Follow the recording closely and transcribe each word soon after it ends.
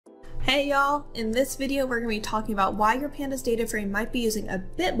Hey y'all! In this video we're going to be talking about why your Pandas DataFrame might be using a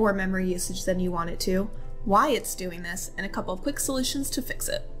bit more memory usage than you want it to, why it's doing this, and a couple of quick solutions to fix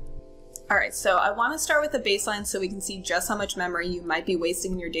it. Alright, so I want to start with a baseline so we can see just how much memory you might be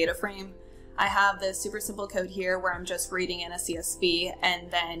wasting in your data frame. I have this super simple code here where I'm just reading in a CSV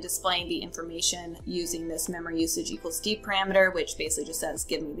and then displaying the information using this memory usage equals deep parameter, which basically just says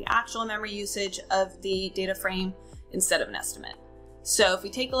give me the actual memory usage of the data frame instead of an estimate. So if we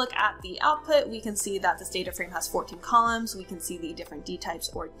take a look at the output, we can see that this data frame has 14 columns. We can see the different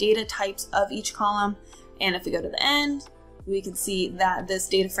dtypes or data types of each column. And if we go to the end, we can see that this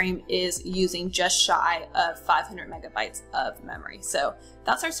data frame is using just shy of 500 megabytes of memory. So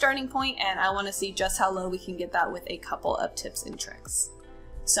that's our starting point, and I want to see just how low we can get that with a couple of tips and tricks.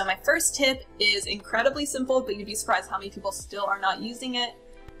 So my first tip is incredibly simple, but you'd be surprised how many people still are not using it.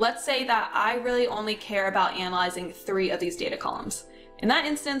 Let's say that I really only care about analyzing 3 of these data columns. In that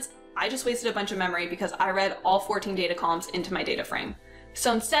instance, I just wasted a bunch of memory because I read all 14 data columns into my data frame.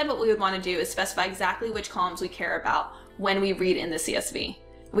 So instead, what we would want to do is specify exactly which columns we care about when we read in the CSV.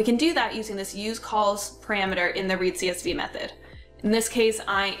 We can do that using this usecols parameter in the read CSV method. In this case,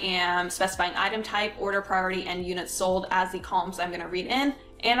 I am specifying item type, order priority, and units sold as the columns I'm going to read in,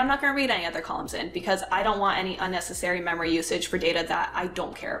 and I'm not going to read any other columns in because I don't want any unnecessary memory usage for data that I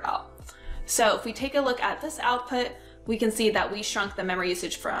don't care about. So if we take a look at this output, we can see that we shrunk the memory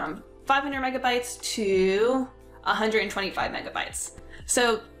usage from 500 megabytes to 125 megabytes.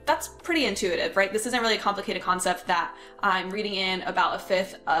 So that's pretty intuitive, right? This isn't really a complicated concept that I'm reading in about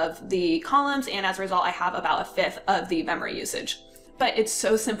 1/5 of the columns, and as a result, I have about 1/5 of the memory usage. But it's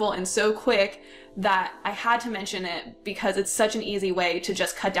so simple and so quick that I had to mention it because it's such an easy way to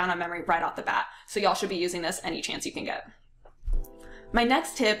just cut down on memory right off the bat. So y'all should be using this any chance you can get. My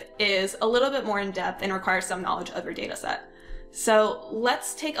next tip is a little bit more in depth and requires some knowledge of your data set. So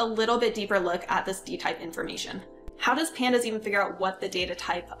let's take a little bit deeper look at this dtype information. How does Pandas even figure out what the data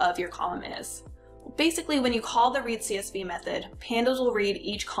type of your column is? Well, basically, when you call the read CSV method, Pandas will read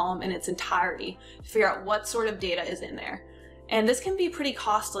each column in its entirety to figure out what sort of data is in there. And this can be pretty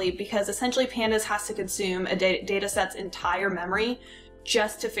costly because essentially Pandas has to consume a data set's entire memory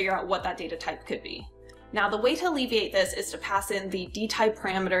just to figure out what that data type could be. Now, the way to alleviate this is to pass in the dtype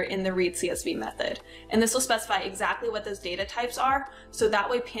parameter in the read CSV method. And this will specify exactly what those data types are, so that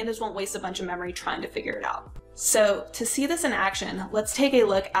way Pandas won't waste a bunch of memory trying to figure it out. So to see this in action, let's take a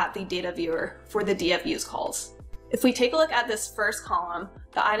look at the data viewer for the df usecols. If we take a look at this first column,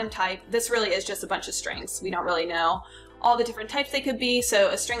 the item type, this really is just a bunch of strings. We don't really know all the different types they could be, so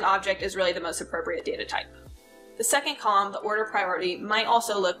a string object is really the most appropriate data type. The second column, the order priority, might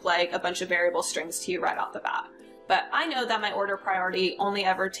also look like a bunch of variable strings to you right off the bat. But I know that my order priority only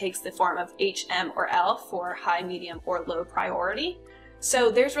ever takes the form of H, M, or L for high, medium, or low priority. So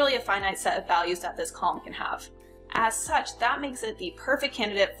there's really a finite set of values that this column can have. As such, that makes it the perfect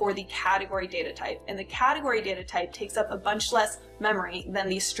candidate for the category data type. And the category data type takes up a bunch less memory than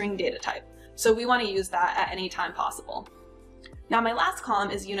the string data type. So we want to use that at any time possible. Now my last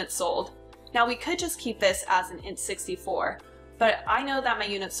column is units sold. Now we could just keep this as an int64, but I know that my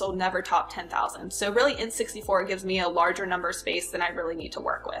units sold never top 10,000. So really int64 gives me a larger number space than I really need to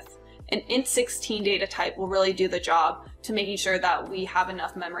work with. An int16 data type will really do the job to making sure that we have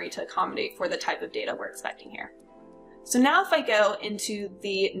enough memory to accommodate for the type of data we're expecting here. So now if I go into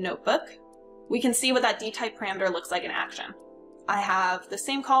the notebook, we can see what that dtype parameter looks like in action. I have the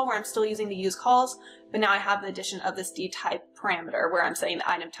same call where I'm still using the usecols, but now I have the addition of this dtype parameter where I'm setting the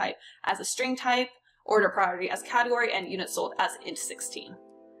item type as a string type, order priority as category, and units sold as int16.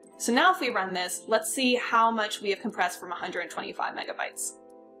 So now if we run this, let's see how much we have compressed from 125 megabytes.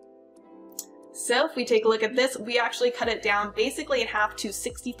 So if we take a look at this, we actually cut it down basically in half to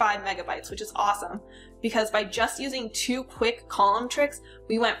 65 megabytes, which is awesome because by just using 2 quick column tricks,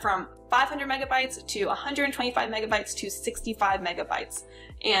 we went from 500 megabytes to 125 megabytes to 65 megabytes.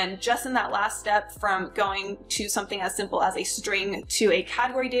 And just in that last step from going to something as simple as a string to a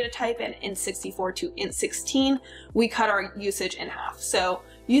category data type and int64 to int16, we cut our usage in half. So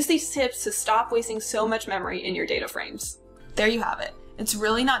use these tips to stop wasting so much memory in your data frames. There you have it. It's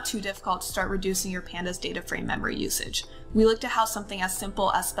really not too difficult to start reducing your Pandas data frame memory usage. We looked at how something as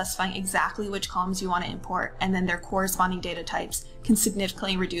simple as specifying exactly which columns you want to import and then their corresponding data types can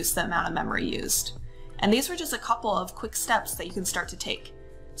significantly reduce the amount of memory used. And these were just a couple of quick steps that you can start to take.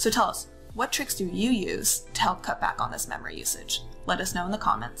 So tell us, what tricks do you use to help cut back on this memory usage? Let us know in the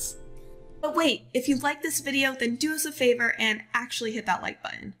comments. But wait, if you liked this video, then do us a favor and actually hit that like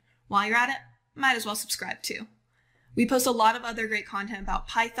button. While you're at it, might as well subscribe too. We post a lot of other great content about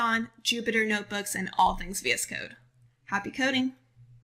Python, Jupyter notebooks, and all things VS Code. Happy coding!